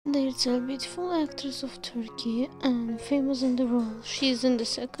There's a beautiful actress of Turkey and famous in the world. She is in the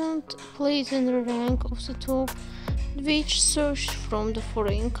second place in the rank of the top, which searched from the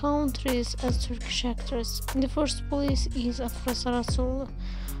foreign countries as Turkish actress. In the first place is Ercel'S.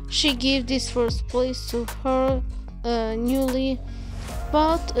 She gave this first place to her newly,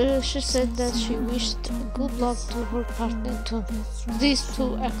 but she said that she wished good luck to her partner too. These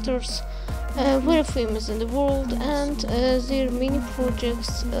two actors very famous in the world, and there are many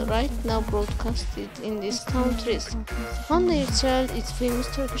projects right now broadcasted in these countries. Hande Ercel'S is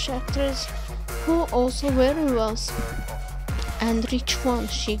famous Turkish actress who also very wealthy and rich one.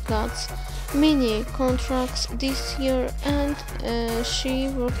 She got many contracts this year, and she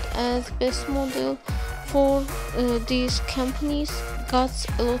worked as best model for these companies, got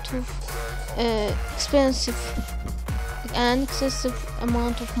a lot of expensive and excessive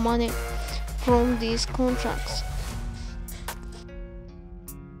amount of money from these contracts.